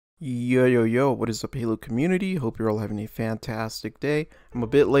Yo, what is up, Halo community? Hope you're all having a fantastic day. I'm a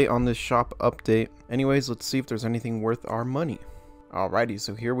bit late on this shop update. Anyways, let's see if there's anything worth our money. Alrighty,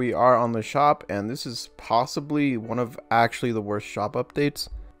 so here we are on the shop, and this is possibly one of actually the worst shop updates.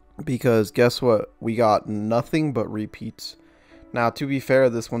 Because guess what? We got nothing but repeats. Now, to be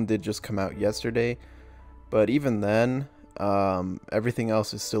fair, this one did just come out yesterday. But even then, everything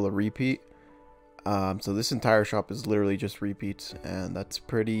else is still a repeat. So this entire shop is literally just repeats, and that's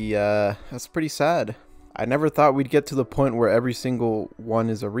pretty sad. I never thought we'd get to the point where every single one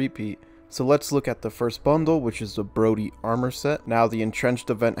is a repeat. So let's look at the first bundle, which is the Brodie armor set. Now the entrenched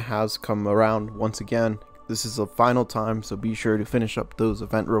event has come around once again. This is the final time, so be sure to finish up those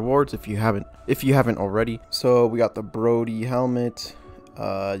event rewards if you haven't already. So we got the Brodie helmet.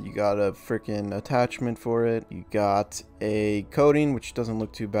 You got a freaking attachment for it. You got a coating, which doesn't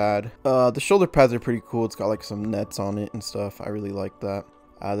look too bad. The shoulder pads are pretty cool. It's got like some nets on it and stuff. I really like that.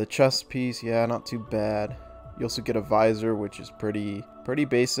 The chest piece, yeah, not too bad. You also get a visor, which is pretty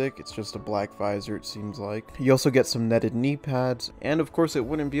basic. It's just a black visor, it seems like. You also get some netted knee pads, and of course it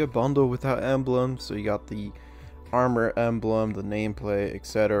wouldn't be a bundle without emblems. So you got the armor emblem, the nameplate,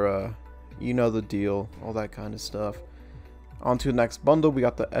 etc. You know the deal, all that kind of stuff. On to the next bundle, we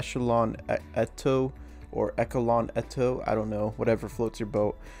got the echelon ecto, or echelon ecto, I don't know, whatever floats your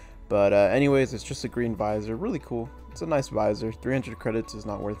boat. But anyways, it's just a green visor, really cool. It's a nice visor. 300 credits is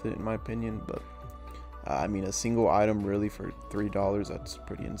not worth it in my opinion, but I mean, a single item really for $3, that's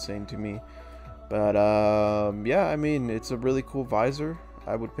pretty insane to me. But yeah, I mean, it's a really cool visor.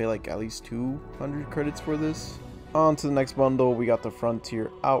 I would pay like at least 200 credits for this. On to the next bundle, we got the Frontier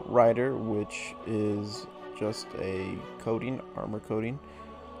Outrider, which is just a coating, armor coating.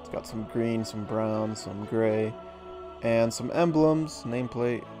 It's got some green, some brown, some gray, and some emblems,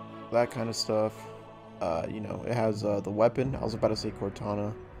 nameplate, that kind of stuff. You know, it has the weapon. I was about to say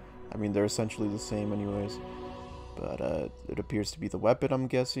Cortana. I mean, they're essentially the same anyways, but it appears to be the weapon, I'm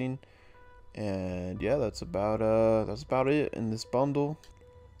guessing. And yeah, that's about it in this bundle.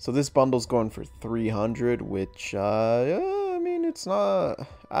 So this bundle's going for 300, which yeah, I mean, it's not,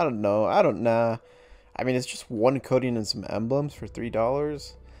 I don't know, I mean, it's just one coating and some emblems for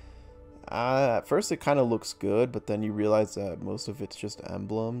 $3. At first it kind of looks good, but then you realize that most of it's just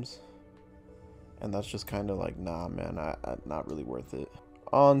emblems, and that's just kind of like, nah man, not really worth it.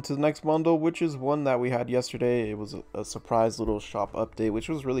 On to the next bundle, which is one that we had yesterday. It was a surprise little shop update, which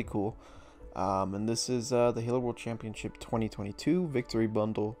was really cool. And this is the Halo World Championship 2022 Victory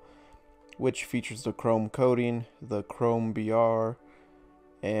Bundle, which features the Chrome coating, the Chrome BR,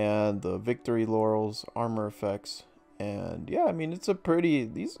 and the Victory Laurels armor effects. And yeah, I mean, it's a pretty,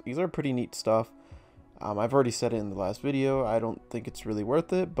 these are pretty neat stuff. I've already said it in the last video, I don't think it's really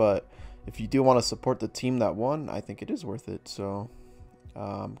worth it, but if you do want to support the team that won, I think it is worth it. So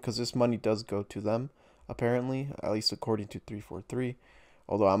because this money does go to them, apparently, at least according to 343,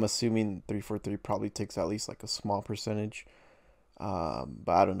 although I'm assuming 343 probably takes at least like a small percentage, but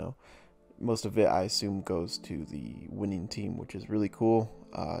I don't know. Most of it, I assume, goes to the winning team, which is really cool.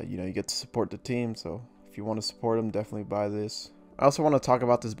 You know, you get to support the team, so if you want to support them, definitely buy this. I also want to talk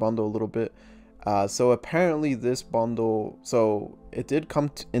about this bundle a little bit. So apparently this bundle, so it did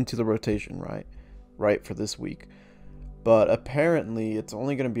come into the rotation, right, for this week. But apparently it's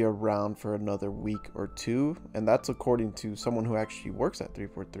only going to be around for another week or two, and that's according to someone who actually works at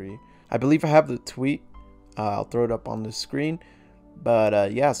 343. I believe I have the tweet. I'll throw it up on the screen.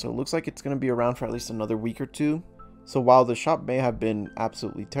 But yeah, so it looks like it's going to be around for at least another week or two. So while the shop may have been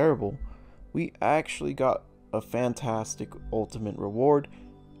absolutely terrible, we actually got a fantastic ultimate reward.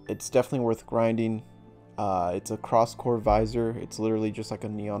 It's definitely worth grinding. It's a cross-core visor. It's literally just like a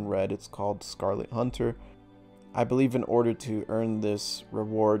neon red. It's called Scarlet Hunter. I believe in order to earn this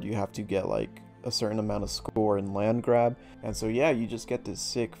reward, you have to get like a certain amount of score in land grab. And so yeah, you just get this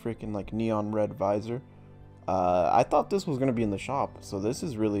sick freaking like neon red visor. I thought this was gonna be in the shop, so this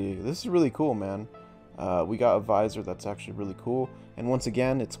is really cool, man. We got a visor that's actually really cool, and once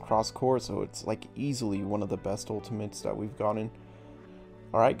again, it's cross-core, so it's like easily one of the best ultimates that we've gotten.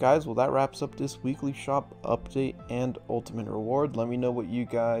 Alright guys, well that wraps up this weekly shop update and ultimate reward. Let me know what you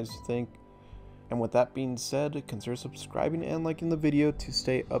guys think. And with that being said, consider subscribing and liking the video to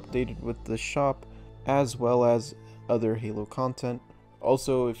stay updated with the shop, as well as other Halo content.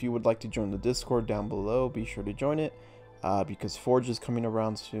 Also, if you would like to join the Discord down below, be sure to join it, because Forge is coming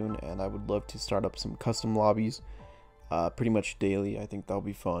around soon, and I would love to start up some custom lobbies pretty much daily. I think that'll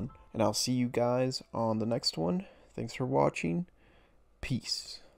be fun. And I'll see you guys on the next one. Thanks for watching. Peace.